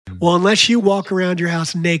Well, unless you walk around your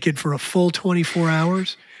house naked for a full 24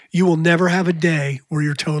 hours, you will never have a day where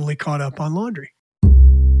you're totally caught up on laundry.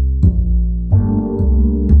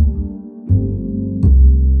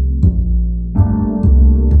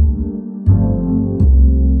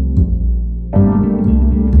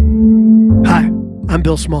 Hi, I'm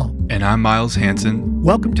Bill Small. And I'm Miles Hansen.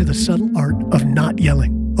 Welcome to The Subtle Art of Not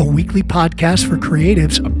Yelling, a weekly podcast for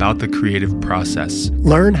creatives about the creative process.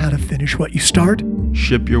 Learn how to finish what you start,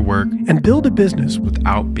 ship your work, and build a business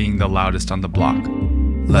without being the loudest on the block.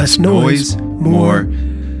 Less noise, more.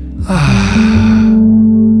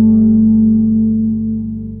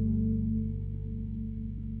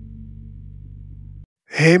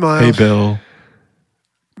 Hey, Miles. Hey, Bill.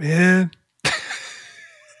 Man,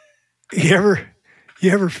 you ever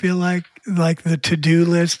feel like the to-do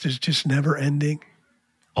list is just never ending?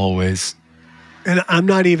 Always. And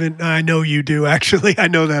I know you do, actually. I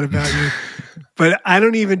know that about you. But I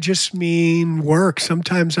don't even just mean work.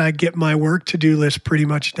 Sometimes I get my work to-do list pretty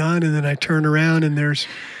much done, and then I turn around and there's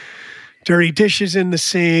dirty dishes in the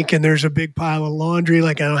sink, and there's a big pile of laundry,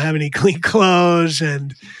 like I don't have any clean clothes,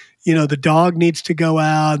 and the dog needs to go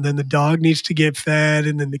out, and then the dog needs to get fed,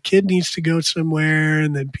 and then the kid needs to go somewhere,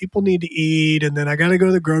 and then people need to eat, and then I got to go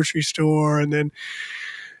to the grocery store, and then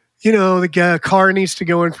the car needs to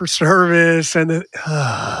go in for service, and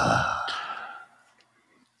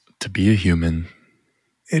to be a human.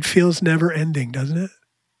 It feels never ending, doesn't it?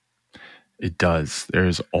 It does.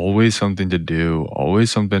 There's always something to do,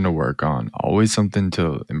 always something to work on, always something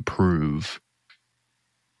to improve.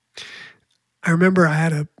 I remember I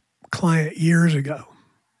had a client years ago,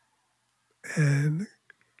 and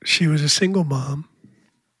she was a single mom,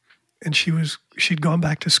 and she'd gone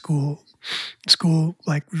back to school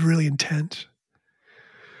like really intense,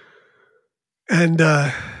 and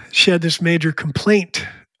she had this major complaint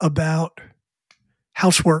about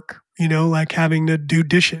housework, like having to do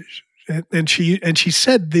dishes, and she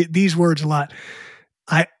said these words a lot.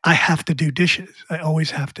 I have to do dishes. I always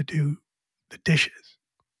have to do the dishes.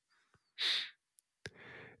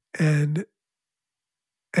 And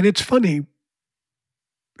it's funny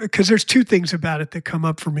because there's two things about it that come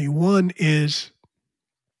up for me. One is,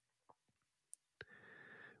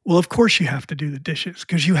 well, of course you have to do the dishes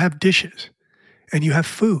because you have dishes and you have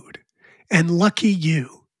food. And lucky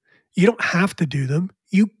you don't have to do them.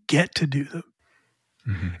 You get to do them.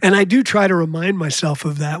 Mm-hmm. And I do try to remind myself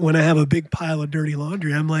of that when I have a big pile of dirty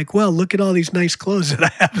laundry. I'm like, well, look at all these nice clothes that I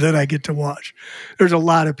have that I get to wash. There's a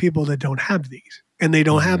lot of people that don't have these. And they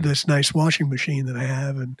don't have this nice washing machine that I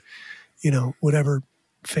have, and, whatever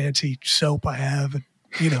fancy soap I have, and,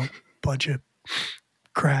 bunch of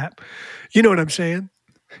crap. You know what I'm saying?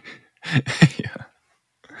 Yeah.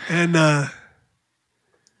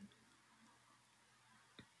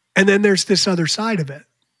 And then there's this other side of it,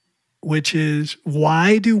 which is,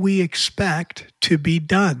 why do we expect to be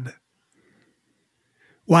done?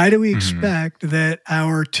 Why do we expect that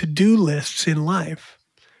our to-do lists in life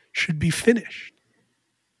should be finished?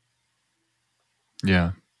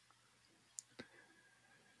 Yeah.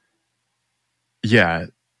 Yeah.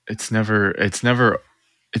 It's never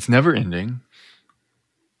ending.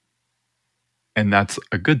 And that's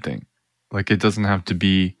a good thing. Like, it doesn't have to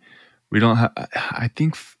be, I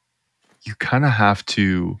think you kind of have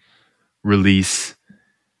to release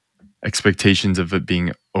expectations of it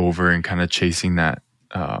being over and kind of chasing that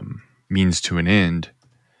means to an end,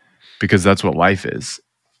 because that's what life is.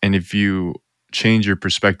 And if you change your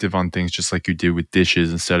perspective on things, just like you did with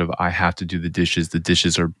dishes, instead of I have to do the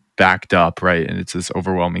dishes are backed up, right? And it's this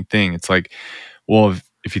overwhelming thing. It's like, well,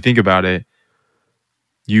 if you think about it,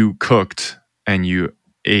 you cooked and you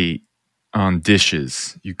ate on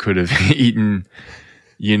dishes. You could have eaten,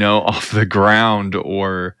 off the ground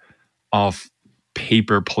or off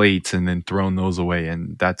paper plates and then thrown those away.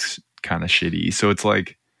 And that's kind of shitty. So it's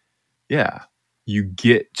like, yeah, you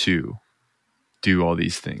get to do all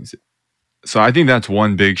these things. So I think that's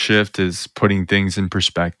one big shift, is putting things in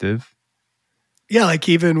perspective. Yeah, like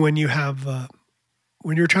even when you have,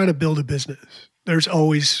 when you're trying to build a business, there's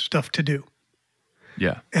always stuff to do.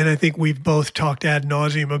 Yeah. And I think we've both talked ad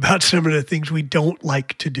nauseum about some of the things we don't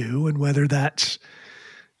like to do, and whether that's,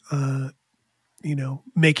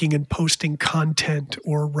 making and posting content,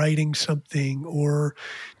 or writing something, or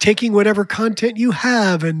taking whatever content you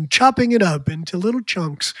have and chopping it up into little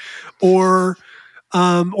chunks, or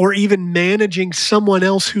even managing someone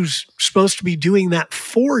else who's supposed to be doing that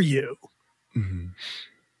for you. Mm-hmm.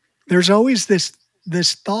 There's always this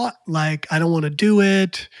thought like, I don't want to do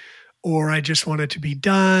it, or I just want it to be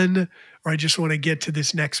done, or I just want to get to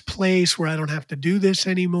this next place where I don't have to do this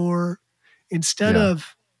anymore. Instead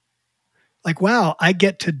of Like, wow, I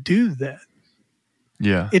get to do that.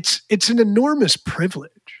 Yeah. It's an enormous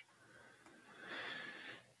privilege.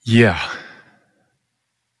 Yeah.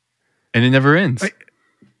 And it never ends.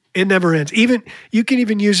 It never ends. Even you can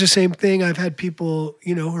even use the same thing. I've had people,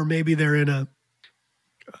 or maybe they're in a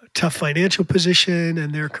tough financial position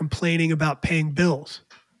and they're complaining about paying bills.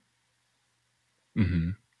 Mm-hmm.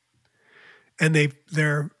 And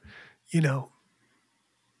they're,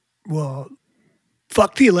 well,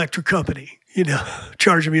 fuck the electric company,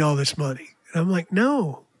 charging me all this money. And I'm like,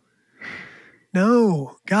 no,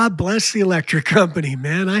 God bless the electric company,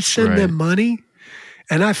 man. I send them money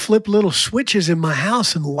and I flip little switches in my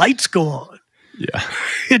house and lights go on. Yeah.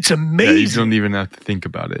 It's amazing. Yeah, you don't even have to think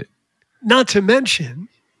about it. Not to mention,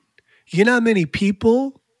 you know how many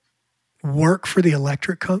people work for the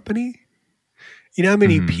electric company? You know how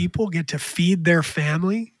many people get to feed their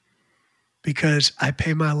family because I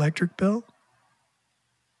pay my electric bill?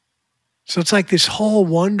 So it's like this whole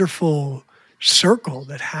wonderful circle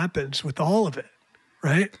that happens with all of it,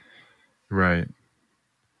 right? Right.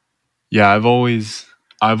 Yeah, I've always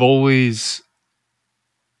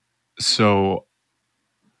so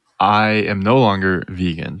I am no longer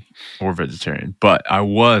vegan or vegetarian, but I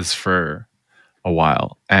was for a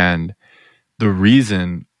while. And the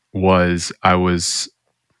reason was I was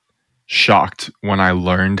shocked when I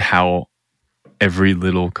learned how every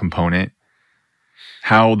little component,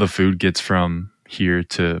 how the food gets from here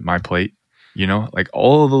to my plate, like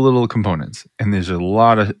all the little components. And there's a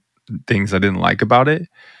lot of things I didn't like about it.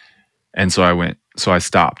 And so I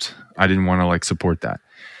stopped. I didn't want to like support that.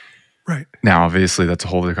 Right. Now, obviously that's a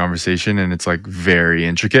whole other conversation and it's like very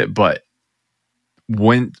intricate, but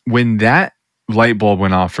when that light bulb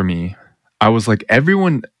went off for me, I was like,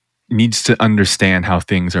 everyone needs to understand how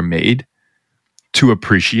things are made to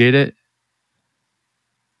appreciate it.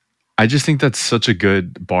 I just think that's such a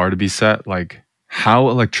good bar to be set. Like how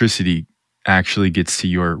electricity actually gets to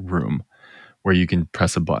your room where you can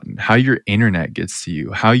press a button, how your internet gets to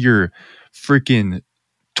you, how your freaking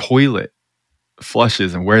toilet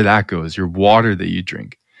flushes and where that goes, your water that you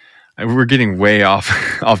drink. We're getting way off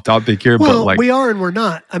topic here, well, but like we are and we're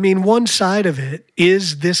not. I mean, one side of it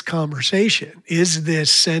is this conversation, is this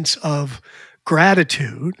sense of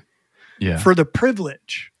gratitude for the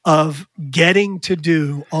privilege of getting to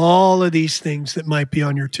do all of these things that might be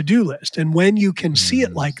on your to-do list. And when you can see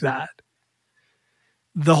it like that,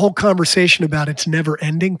 the whole conversation about it's never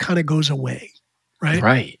ending kind of goes away, right?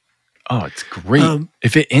 Right. Oh, it's great.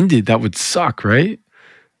 If it ended, that would suck, right?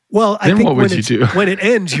 Well, then I think what would you do? When it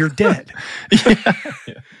ends, you're dead.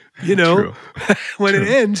 True. When it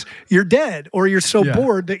ends, you're dead, or you're so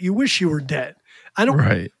bored that you wish you were dead. I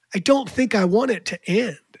don't think I want it to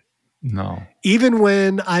end. No. Even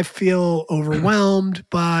when I feel overwhelmed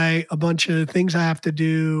by a bunch of things I have to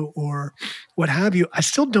do or what have you, I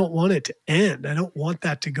still don't want it to end. I don't want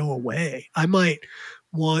that to go away. I might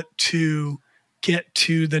want to get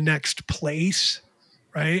to the next place,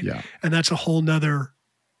 right? Yeah. And that's a whole nother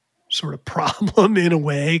sort of problem in a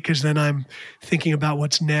way, because then I'm thinking about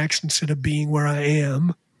what's next instead of being where I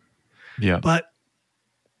am. Yeah. But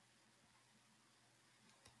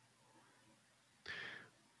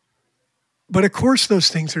of course, those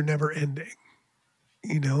things are never ending.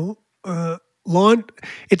 It's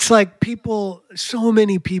like so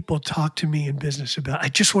many people talk to me in business about, I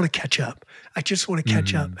just want to catch up. I just want to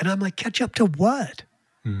catch up. And I'm like, catch up to what?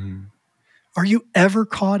 Mm-hmm. Are you ever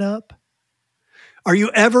caught up? Are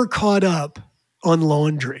you ever caught up on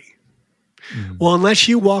laundry? Mm-hmm. Well, unless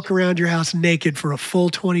you walk around your house naked for a full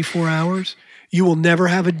 24 hours, you will never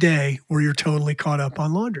have a day where you're totally caught up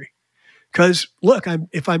on laundry. Because look,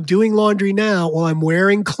 if I'm doing laundry now while I'm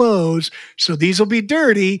wearing clothes, so these will be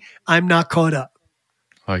dirty, I'm not caught up.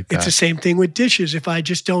 Like that. It's the same thing with dishes. If I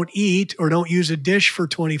just don't eat or don't use a dish for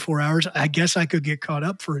 24 hours, I guess I could get caught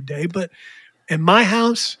up for a day. But in my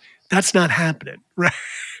house, that's not happening, right?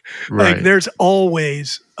 Like there's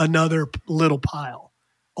always another little pile,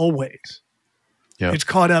 always. Yep. It's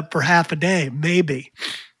caught up for half a day, maybe.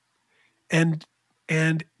 And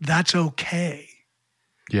that's okay.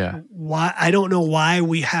 Yeah. Why? I don't know why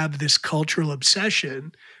we have this cultural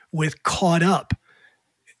obsession with caught up.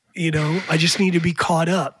 I just need to be caught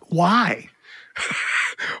up. Why?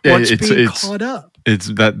 What's being caught up? It's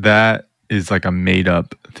that is like a made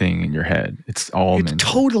up thing in your head. It's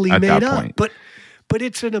totally made up. Point. But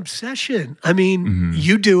it's an obsession. I mean,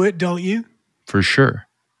 you do it, don't you? For sure.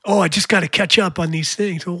 Oh, I just got to catch up on these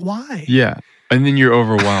things. Well, why? Yeah. And then you're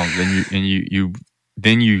overwhelmed and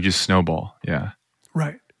you just snowball. Yeah.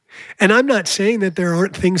 Right. And I'm not saying that there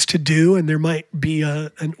aren't things to do and there might be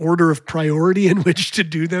an order of priority in which to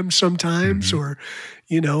do them sometimes, or,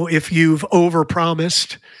 if you've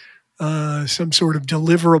overpromised some sort of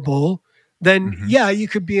deliverable, then yeah, you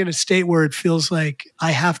could be in a state where it feels like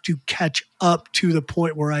I have to catch up to the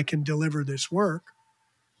point where I can deliver this work.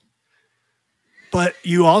 But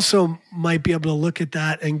you also might be able to look at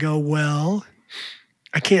that and go, well,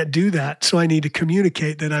 I can't do that, so I need to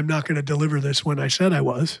communicate that I'm not going to deliver this when I said I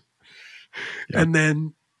was. Yep. And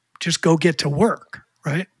then just go get to work,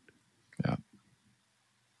 right? Yeah.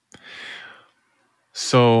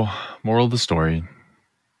 So, moral of the story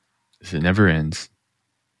is it never ends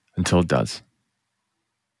until it does.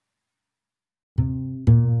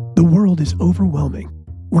 The world is overwhelming.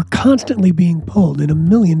 We're constantly being pulled in a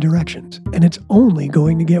million directions, and it's only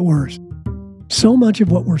going to get worse. So much of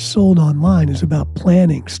what we're sold online is about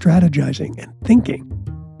planning, strategizing, and thinking.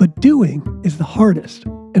 But doing is the hardest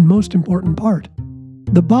and most important part.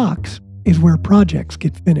 The box is where projects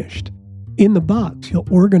get finished. In the box, you'll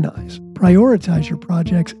organize, prioritize your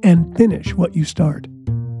projects, and finish what you start.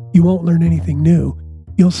 You won't learn anything new.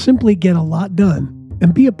 You'll simply get a lot done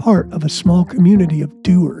and be a part of a small community of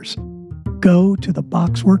doers. Go to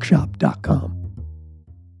theboxworkshop.com.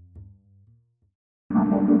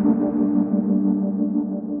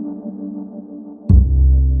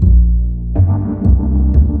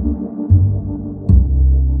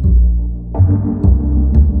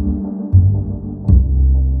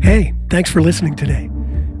 Hey, thanks for listening today.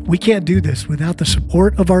 We can't do this without the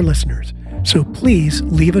support of our listeners, so please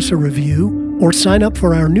leave us a review or sign up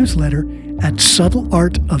for our newsletter at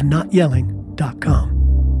subtleartofnotyelling.com.